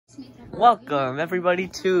Welcome everybody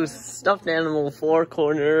to Stuffed Animal Four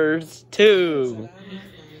Corners 2.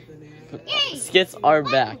 Skits are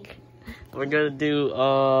back. We're gonna do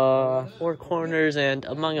Four Corners and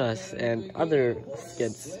Among Us and other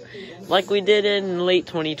skits like we did in late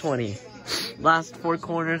 2020. Last Four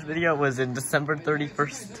Corners video was in December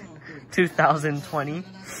 31st, 2020.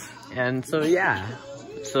 And so yeah,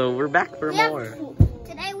 so we're back for more.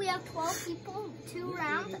 Today we have 12 people, 2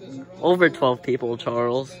 rounds. Over 12 people,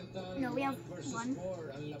 Charles. No, we have 1,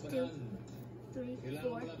 2, 3,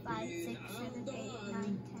 4, 5, 6, 7, 8,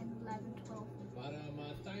 9, 10, 11, 12,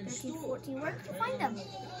 13, 14. Where to find them?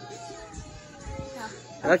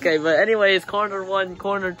 No. Okay, but anyways, corner 1,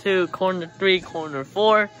 corner 2, corner 3, corner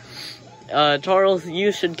 4. Charles,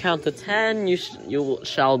 you should count to 10. You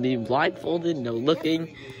shall be blindfolded, no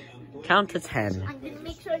looking. Count to 10. I'm gonna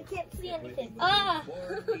make sure I can't see anything. Ah!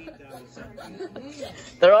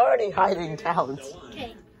 They're already hiding counts.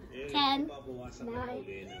 Okay. 10, 9,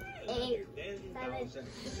 8, 7, 6,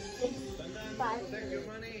 5,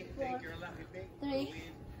 4, 3,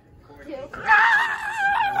 2.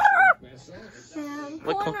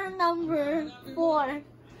 Corner number 4.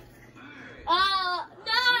 No!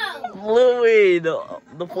 Louis,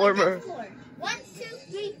 the former. 1, 2,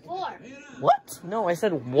 3, 4. What? No, I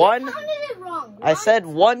said 1. I counted it wrong. I said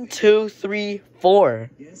 1, 2, 3, 4.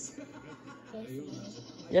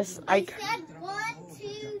 Yes, I said 1,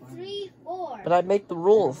 2, 3, 4. But I make the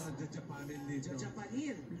rules.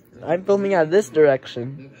 I'm filming out this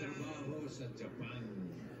direction.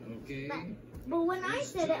 But when I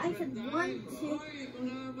said it, I said 1, 2,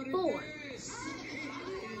 3, 4.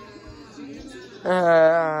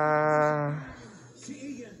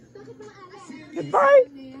 Goodbye.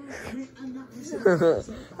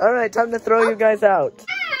 Alright, time to throw you guys out.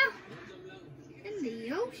 Ah! In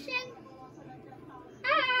the ocean?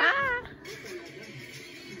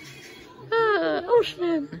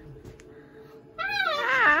 Ocean.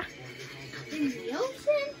 In the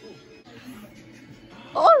ocean?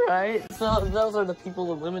 Alright, so those are the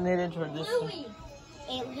people eliminated for this. Louis,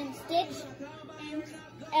 Alien Stitch, and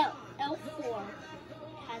L4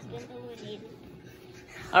 has been eliminated.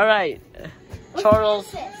 Alright, Charles.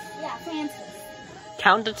 Francis. Yeah, Francis.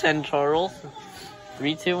 Count to 10, Charles.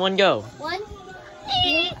 3, 2, 1, go. 1, 2,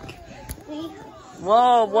 3,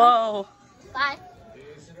 Whoa, whoa. 5,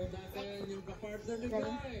 6,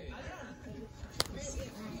 7.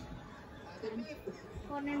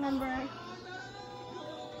 Corner number.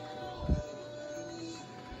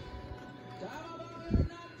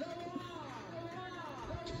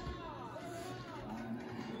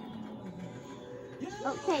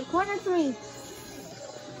 Okay, corner 3.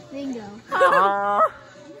 Bingo.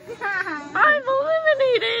 I'm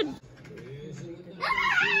eliminated.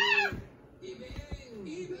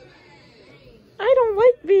 I don't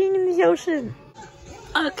like being in the ocean.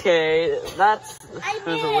 Okay, that's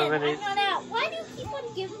who's eliminated. I got out. Why do you keep on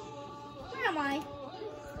giving? Where am I?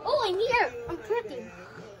 Oh, I'm here. I'm tripping.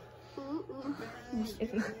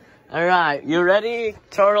 Alright, you ready?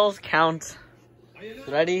 Charles, count.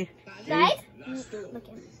 Ready? Guys, look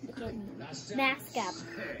at me. Mask up.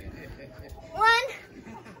 1,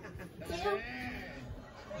 2.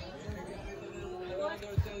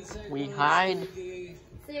 We hide.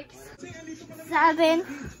 6, 7,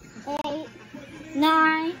 8,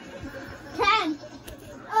 9, 10.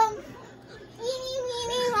 Eeny,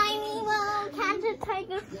 meeny, miny, moe, catch a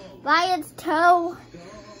tiger by its toe.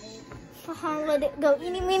 Let it go.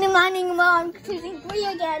 Eeny, meeny, miny, moe. I'm choosing 3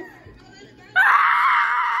 again. Yes,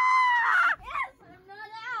 I'm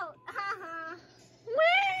not out.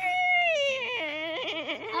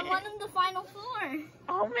 I'm one of the final 4.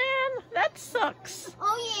 Oh man, that sucks.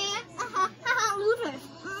 Oh yeah. Losers.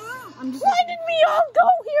 I'm just. Why did we all go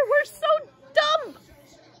here? We're so dumb.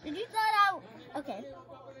 Did you thought out? Okay.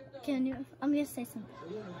 I'm gonna say something.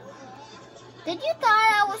 Did you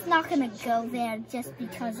thought I was not gonna go there just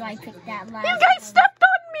because I picked that last? You guys stepped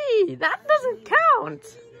on me. That doesn't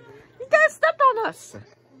count. You guys stepped on us.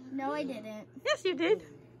 No, I didn't. Yes, you did.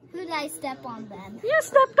 Who did I step on then? You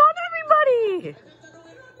stepped on everybody.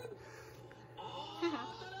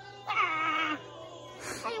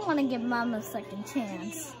 I didn't want to give Mom a second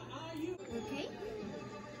chance. Okay.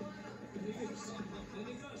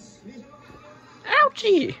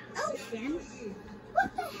 Ouchie. Ocean? What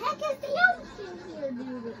the heck is the ocean here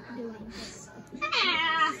doing?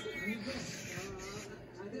 Ah!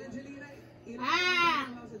 Ah!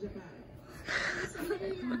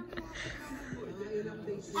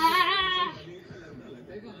 Ah!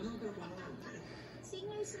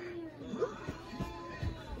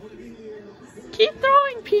 Keep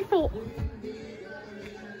throwing people.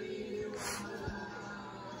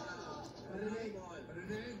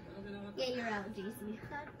 JC.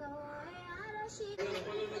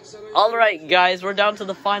 Alright guys, we're down to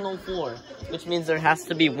the final 4, which means there has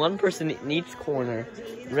to be one person in each corner.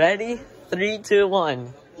 Ready? 3, 2,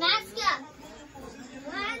 1. Max, go.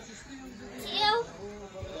 1, 2,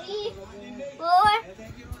 3, 4,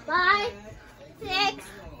 5, 6,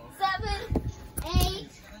 7, 8,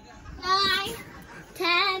 9,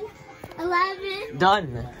 10, 11.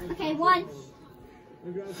 Done. Okay, 1.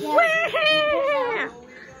 Yeah.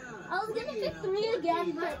 I was gonna pick 3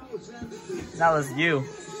 again, but That was you.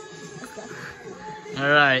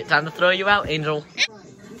 Alright, time to throw you out, Angel.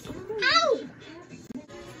 ow!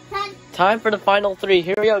 10, Time for the final 3.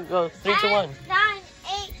 Here we go. 3, 2, 1. 9,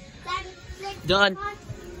 8, 7, 6, Done.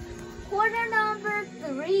 5. Quarter number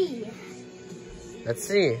 3. Let's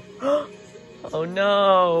see. Oh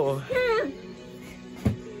no.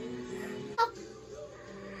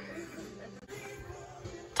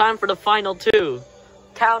 Time for the final 2.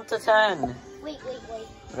 Count to 10. Wait.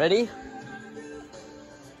 Ready?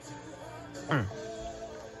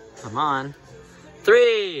 Come on.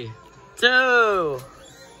 3, 2.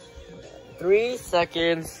 3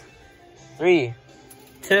 seconds. 3,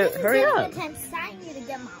 2. Hurry up. I need to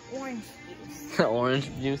get my orange juice. Orange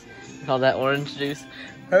juice. Call that orange juice.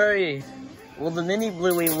 Hurry. Will the mini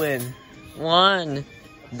bluey win? 1.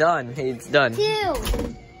 Done. Hey, it's done. 2.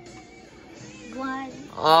 1.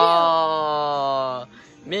 Oh,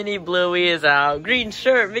 mini bluey is out. Green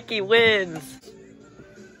shirt. Mickey wins.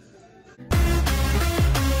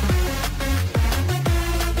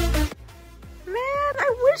 Man,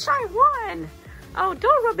 I wish I won. Oh,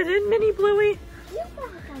 don't rub it in, mini bluey. You guys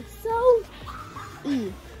are so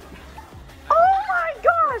E. Oh my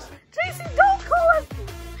gosh! JC, don't call us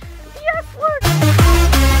the F word!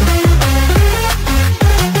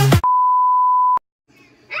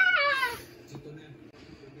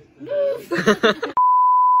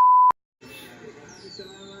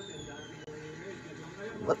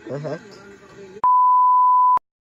 What the heck?